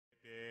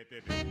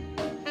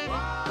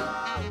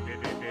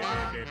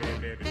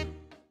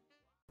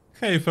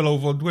Hey fellow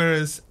Vault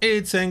Dwellers,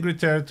 it's Angry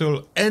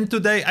Turtle, and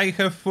today I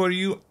have for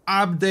you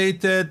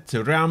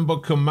updated Rambo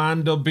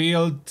Commando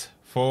build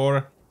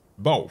for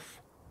both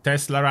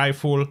Tesla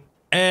Rifle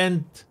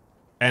and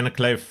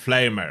Enclave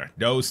Flamer.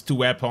 Those two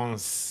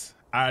weapons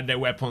are the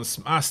weapons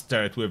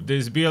mastered with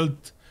this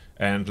build,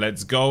 and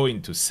let's go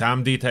into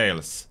some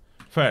details.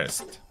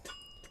 First,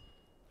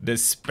 the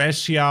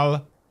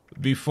special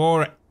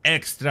before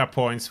extra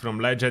points from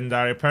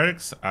legendary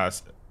perks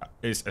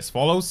is as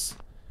follows,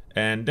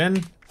 and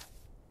then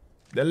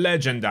the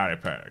legendary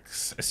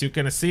perks. As you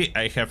can see,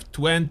 I have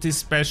 20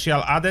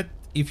 special added.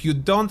 If you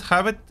don't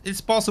have it, it's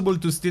possible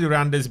to still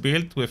run this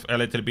build with a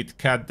little bit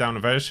cut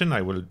down version.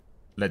 I will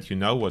let you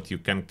know what you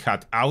can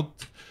cut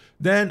out.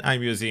 Then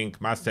I'm using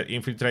Master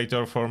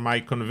Infiltrator for my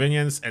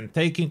convenience and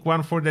taking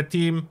one for the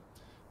team.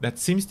 That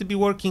seems to be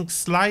working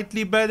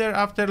slightly better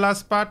after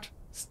last patch.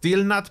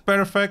 Still not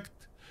perfect.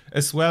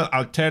 As well,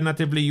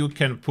 alternatively, you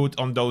can put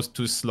on those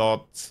two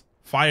slots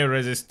fire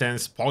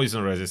resistance,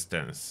 poison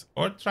resistance,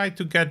 or try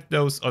to get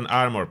those on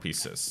armor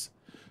pieces.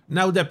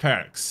 Now the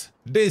perks.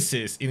 This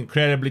is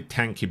incredibly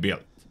tanky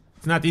build.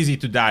 It's not easy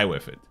to die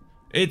with it.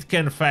 It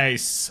can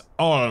face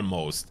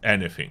almost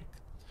anything.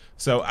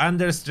 So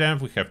under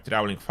strength we have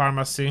Trawling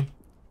Pharmacy,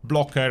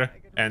 Blocker,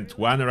 and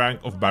one rank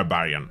of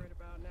Barbarian.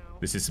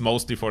 This is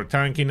mostly for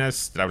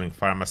tankiness, Trawling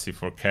Pharmacy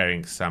for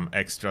carrying some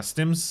extra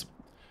stims.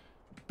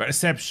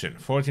 Perception,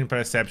 14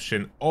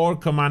 perception, or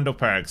Commando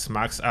perks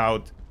max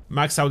out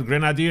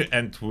Grenadier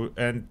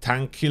and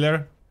Tank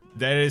Killer.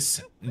 There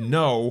is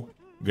no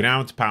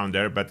Ground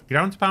Pounder, but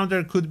Ground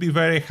Pounder could be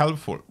very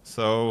helpful.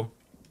 So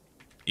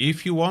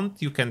if you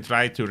want, you can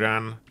try to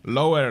run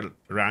lower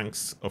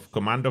ranks of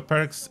Commando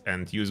perks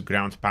and use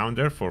Ground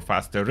Pounder for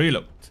faster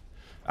reload.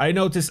 I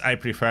notice I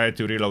prefer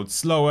to reload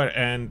slower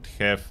and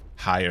have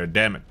higher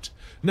damage.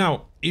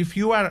 Now, if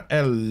you are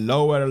a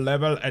lower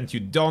level and you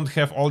don't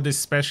have all this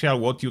special,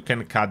 what you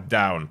can cut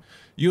down?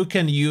 You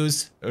can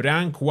use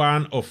rank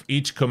 1 of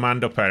each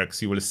Commando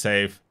perks, you will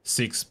save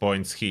 6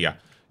 points here.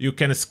 You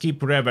can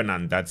skip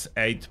Revenant, that's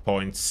 8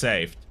 points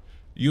saved.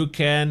 You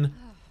can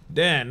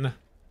then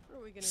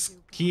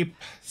skip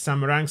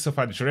some ranks of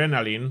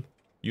Adrenaline,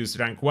 use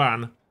rank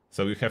 1,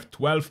 so you have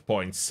 12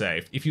 points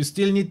saved. If you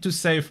still need to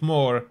save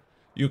more,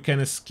 you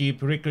can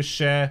skip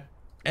Ricochet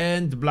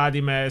and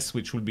Bloody Mess,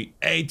 which will be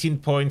 18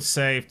 points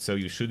saved, so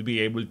you should be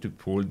able to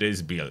pull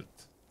this build.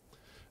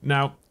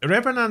 Now,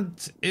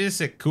 Revenant is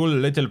a cool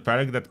little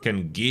perk that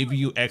can give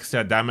you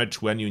extra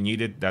damage when you need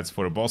it, that's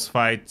for boss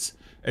fights.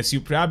 As you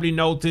probably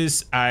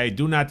notice, I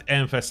do not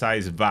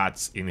emphasize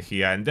VATS in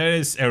here, and there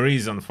is a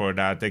reason for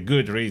that, a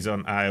good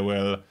reason I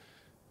will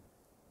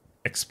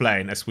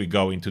explain as we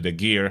go into the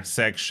gear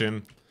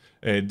section.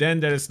 Then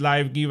there is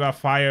Live Giva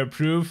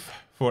Fireproof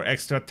for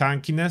extra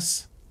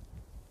tankiness.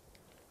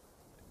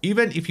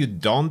 Even if you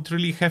don't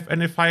really have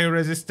any fire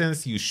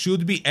resistance, you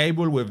should be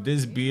able with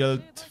this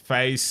build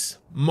face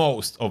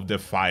most of the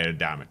fire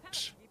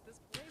damage.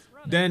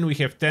 Then we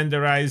have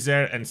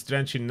Tenderizer and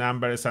Strength in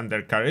numbers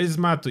under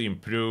Charisma to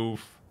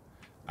improve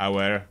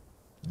our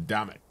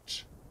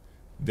damage.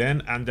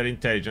 Then under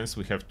Intelligence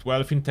we have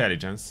 12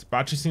 Intelligence,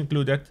 patches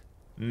included,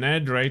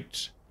 Ned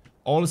Rage,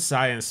 all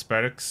Science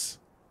perks.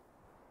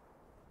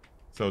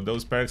 So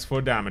those perks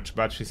for damage,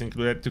 patches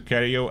included to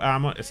carry your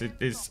ammo, as it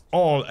is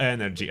all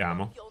energy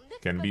ammo.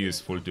 Can be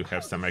useful to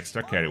have some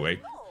extra carry weight.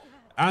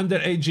 Under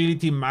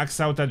Agility, max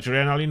out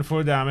Adrenaline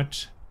for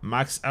damage,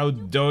 max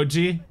out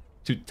Dodgy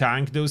to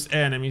tank those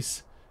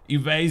enemies,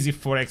 Evasive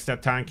for extra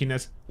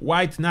tankiness,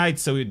 White Knight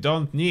so you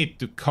don't need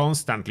to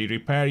constantly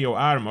repair your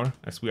armor,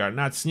 as we are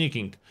not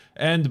sneaking,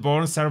 and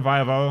Born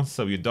Survival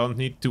so you don't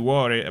need to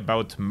worry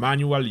about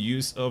manual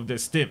use of the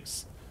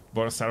stims.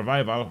 Born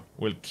Survival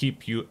will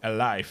keep you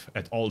alive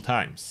at all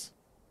times.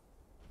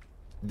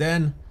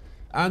 Then,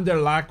 under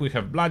Luck we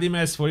have Bloody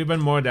Mess for even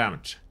more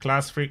damage,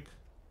 Class Freak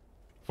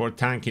for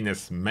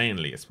tankiness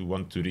mainly, as we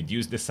want to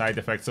reduce the side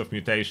effects of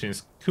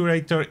mutations,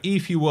 Curator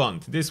if you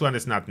want, this one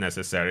is not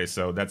necessary,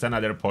 so that's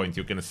another point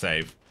you can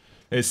save.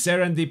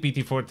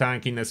 Serendipity for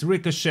tankiness,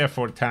 Ricochet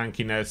for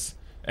tankiness,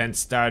 and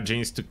Star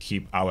Genes to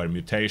keep our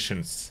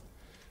mutations.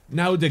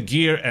 Now the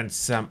gear and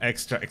some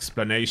extra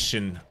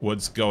explanation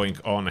what's going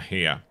on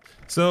here.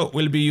 So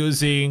we'll be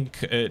using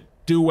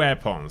two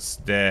weapons,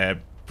 the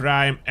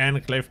Prime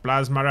Enclave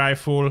Plasma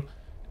Rifle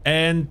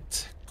and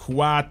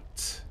Quad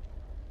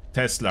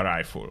Tesla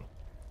Rifle.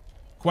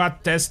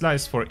 Quad Tesla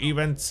is for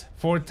events,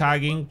 for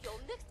tagging.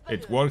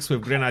 It works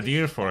with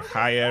Grenadier for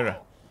higher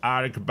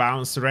arc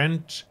bounce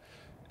range.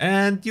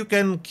 And you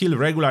can kill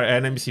regular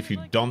enemies if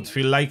you don't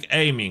feel like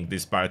aiming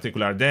this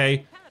particular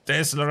day.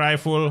 Tesla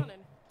Rifle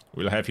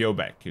will have your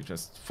back. You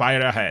just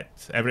fire ahead.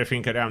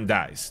 Everything around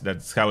dies.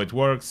 That's how it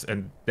works,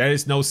 and there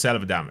is no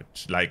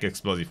self-damage like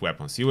explosive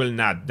weapons. You will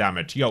not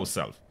damage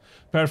yourself.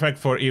 Perfect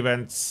for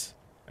events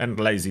and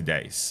lazy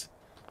days.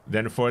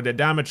 Then for the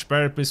damage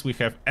purpose we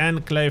have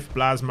Enclave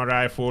Plasma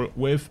Rifle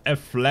with a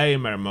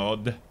Flamer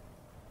mod.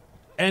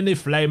 any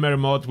flamer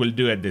mod will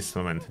do at this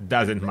moment.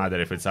 Doesn't matter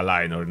if it's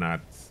aligned or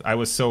not. I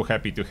was so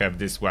happy to have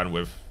this one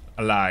with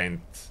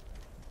aligned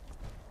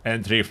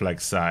and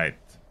reflex sight.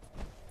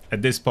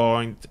 At this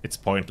point, it's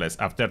pointless.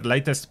 After the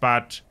latest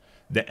patch,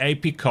 the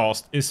AP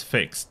cost is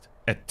fixed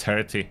at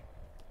 30.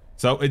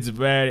 So it's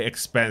very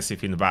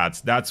expensive in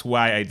VATS. That's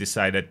why I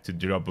decided to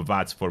drop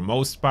VATS for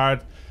most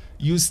part.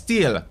 You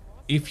still,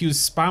 if you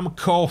spam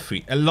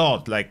coffee a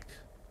lot, like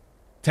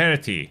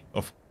 30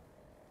 of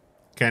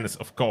cans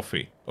of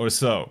coffee or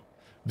so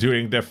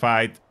during the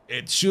fight,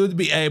 it should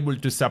be able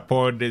to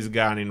support this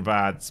gun in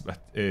VATS, but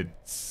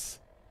it's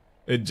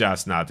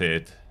just not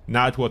it.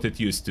 Not what it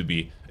used to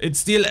be. It's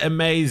still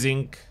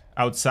amazing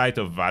outside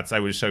of VATS. I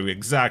will show you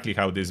exactly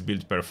how this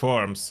build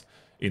performs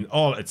in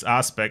all its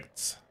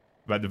aspects.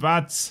 But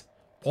VATS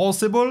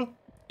possible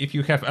if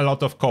you have a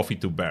lot of coffee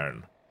to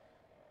burn.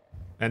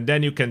 And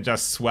then you can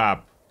just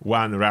swap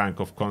one rank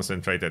of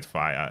concentrated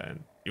fire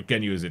and you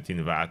can use it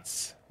in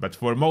VATS. But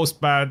for most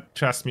part,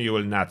 trust me, you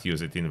will not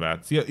use it in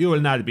VATS. You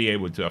will not be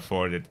able to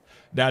afford it.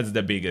 That's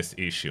the biggest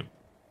issue.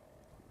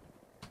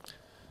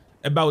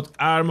 About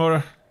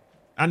armor.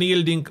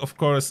 Unyielding, of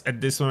course, at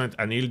this moment,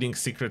 unyielding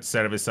Secret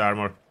Service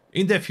armor.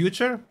 In the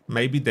future,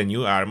 maybe the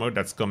new armor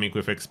that's coming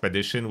with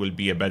Expedition will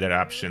be a better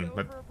option.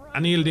 But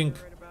unyielding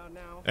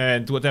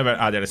and whatever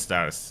other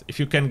stars. If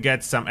you can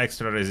get some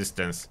extra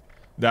resistance,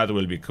 that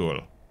will be cool.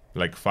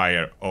 Like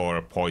fire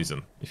or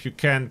poison. If you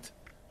can't,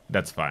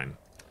 that's fine.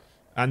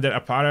 Under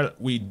apparel,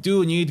 we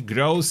do need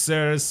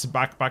Grocer's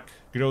backpack.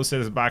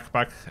 Grocer's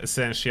backpack,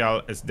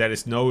 essential, as there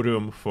is no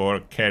room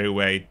for carry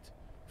weight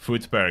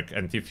food perk.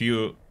 And if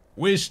you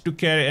wish to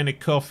carry any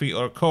coffee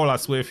or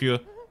colas with you,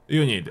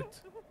 you need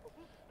it.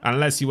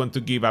 Unless you want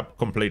to give up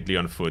completely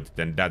on food,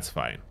 then that's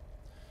fine.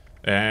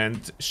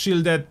 And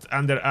shielded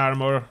under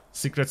armor,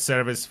 Secret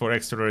Service for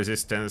extra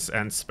resistance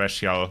and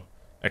special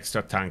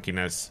extra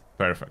tankiness,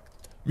 perfect.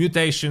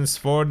 Mutations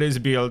for this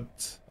build,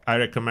 I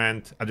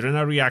recommend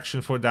Adrenal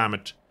Reaction for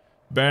damage,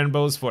 Burn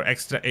Bows for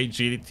extra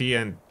agility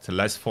and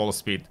less fall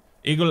speed,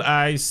 Eagle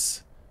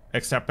Eyes,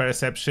 extra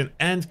perception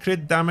and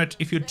crit damage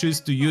if you choose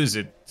to use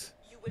it.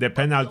 The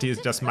penalty is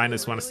just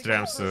 -1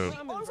 strength, so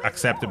it's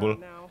acceptable.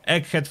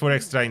 Egghead for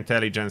extra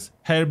intelligence,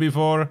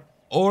 Herbivore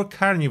or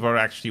Carnivore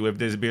actually with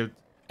this build.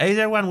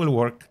 Either one will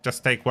work,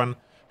 just take one.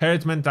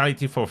 Herd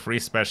Mentality for free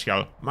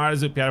special,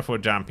 Marsupial for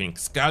jumping,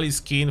 Scully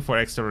Skin for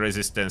extra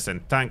resistance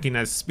and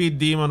tankiness, Speed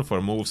Demon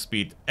for move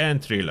speed and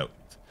reload.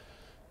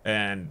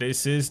 And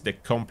this is the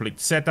complete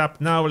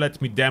setup. Now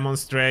let me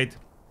demonstrate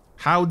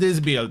how this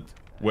build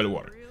will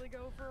work.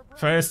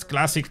 First,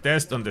 classic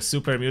test on the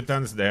super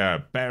mutants. They are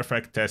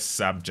perfect test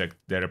subject,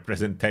 the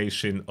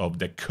representation of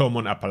the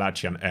common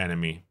Appalachian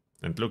enemy.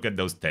 And look at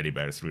those teddy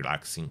bears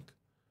relaxing.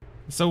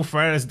 So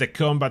first, the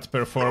combat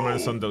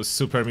performance on those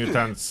super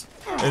mutants.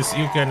 As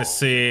you can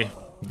see,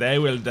 they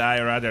will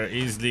die rather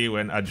easily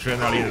when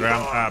adrenaline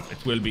ramp up.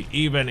 It will be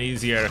even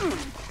easier.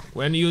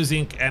 When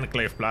using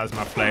Enclave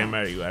Plasma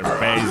Flamer, you are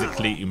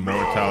basically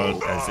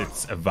immortal as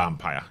it's a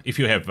vampire. If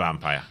you have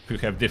vampire, if you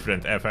have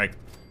different effect,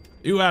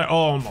 you are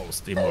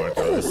almost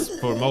immortal.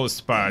 For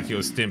most part,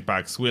 your stim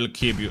packs will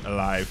keep you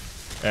alive.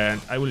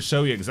 And I will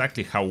show you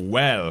exactly how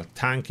well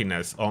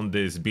tankiness on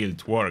this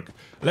build work.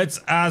 Let's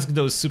ask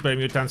those super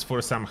mutants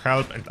for some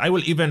help, and I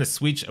will even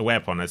switch a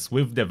weapon as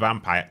with the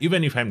vampire.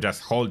 Even if I'm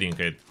just holding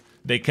it,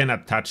 they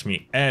cannot touch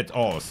me at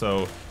all.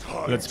 So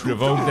let's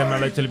provoke them a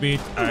little bit.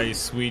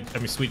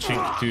 I'm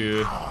switching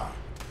to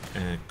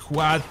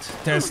Quad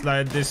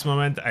Tesla at this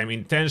moment. I'm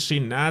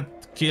intentionally not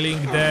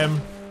killing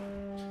them.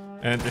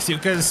 And as you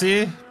can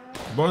see,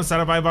 Born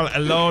Survival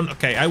alone.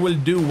 Okay, I will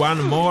do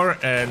one more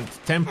and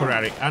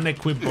temporary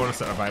unequipped Born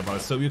Survival,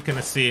 so you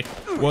can see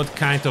what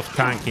kind of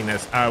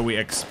tankiness are we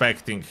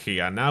expecting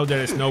here. Now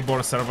there is no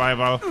Born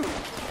Survival.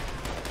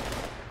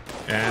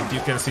 And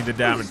you can see the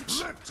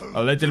damage.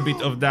 A little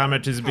bit of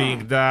damage is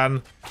being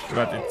done,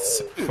 but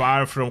it's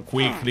far from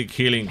quickly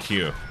killing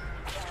you.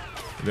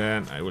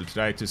 Then I will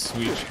try to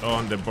switch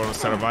on the Born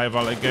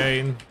Survival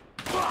again.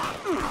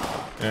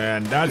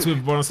 And that's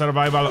with Born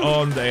Survival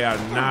on, they are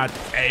not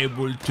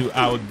able to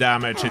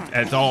out-damage it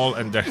at all,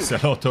 and there's a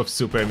lot of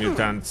super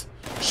mutants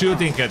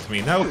shooting at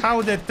me. Now,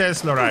 how the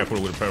Tesla rifle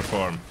will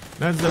perform?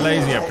 That's the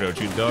lazy approach.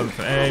 You don't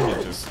aim,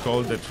 you just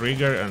hold the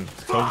trigger, and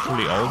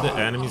hopefully all the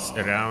enemies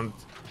around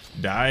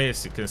die.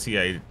 As you can see,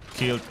 I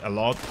killed a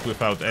lot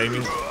without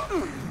aiming.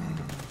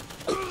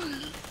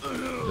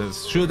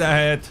 Just shoot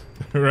ahead,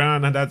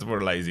 run, and that's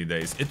for lazy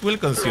days. It will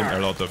consume a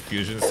lot of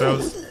fusion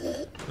cells.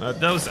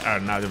 Those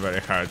are not very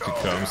hard to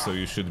come, so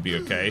you should be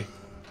okay.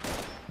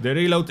 The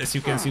reload, as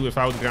you can see,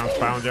 without ground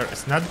pounder,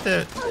 is not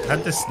the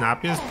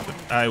snappiest, but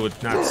I would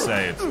not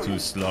say it's too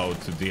slow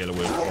to deal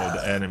with all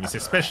the enemies,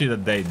 especially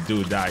that they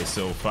do die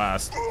so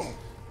fast.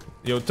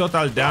 Your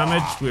total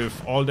damage with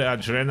all the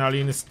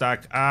adrenaline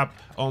stacked up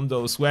on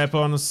those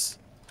weapons,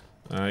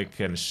 I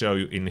can show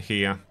you in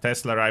here.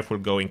 Tesla rifle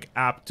going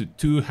up to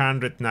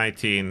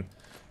 219.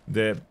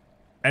 The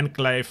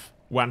Enclave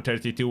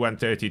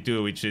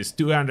 132, which is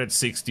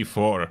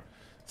 264.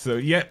 So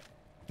yeah,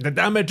 The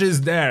damage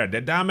is there.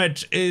 The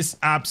damage is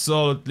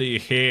absolutely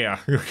here.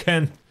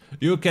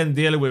 You can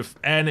deal with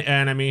any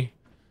enemy.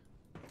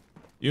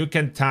 You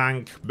can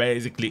tank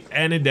basically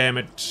any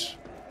damage.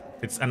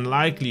 It's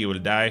unlikely you will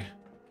die.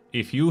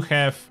 If you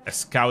have a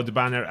scout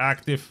banner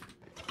active,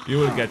 you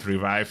will get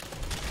revived.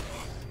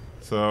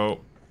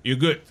 So you're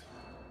good.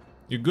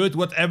 You're good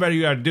whatever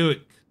you are doing.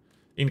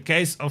 In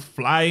case of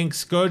flying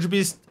Scourge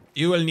Beast,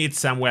 you will need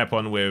some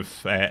weapon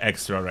with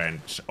extra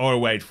range, or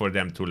wait for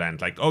them to land.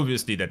 Like,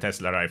 obviously the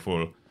Tesla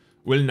rifle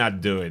will not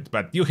do it,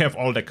 but you have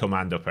all the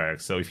Commando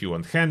perks, so if you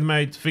want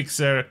Handmade,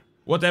 Fixer,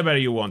 whatever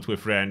you want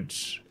with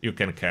range, you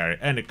can carry.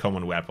 Any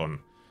common weapon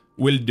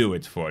will do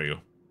it for you.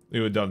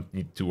 You don't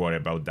need to worry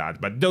about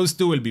that, but those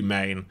two will be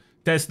main.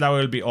 Tesla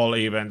will be all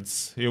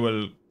events, it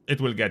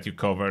will get you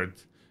covered,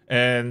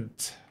 and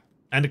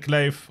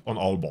Enclave on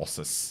all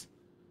bosses.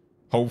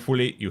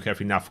 Hopefully you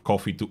have enough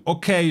coffee to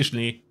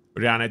occasionally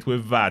run it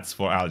with VATS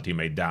for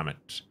ultimate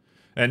damage.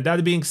 And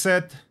that being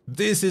said,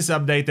 this is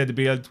updated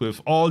build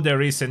with all the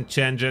recent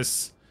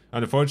changes.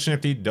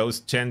 Unfortunately,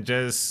 those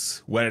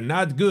changes were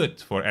not good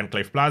for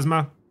Enclave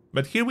Plasma,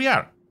 but here we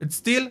are. It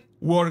still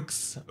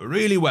works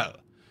really well.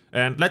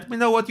 And let me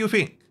know what you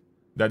think.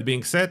 That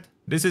being said,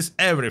 this is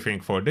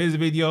everything for this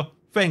video.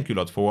 Thank you a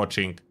lot for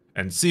watching,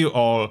 and see you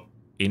all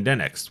in the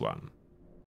next one.